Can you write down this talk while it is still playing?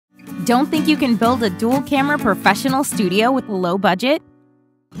Don't think you can build a dual-camera professional studio with a low budget?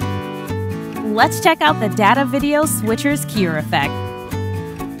 Let's check out the Datavideo Switcher's Cure effect.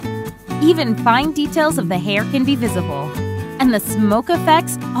 Even fine details of the hair can be visible, and the smoke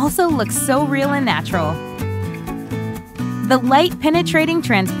effects also look so real and natural. The light-penetrating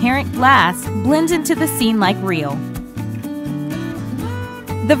transparent glass blends into the scene like real.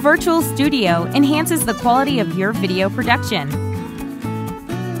 The virtual studio enhances the quality of your video production.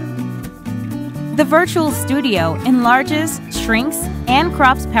 The virtual studio enlarges, shrinks, and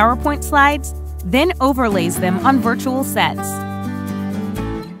crops PowerPoint slides, then overlays them on virtual sets.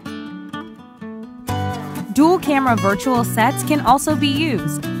 Dual-camera virtual sets can also be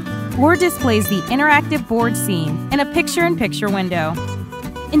used, or displays the interactive board scene in a picture-in-picture window.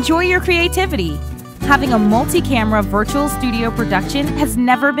 Enjoy your creativity! Having a multi-camera virtual studio production has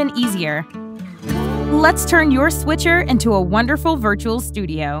never been easier. Let's turn your switcher into a wonderful virtual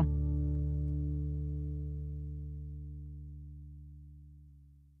studio.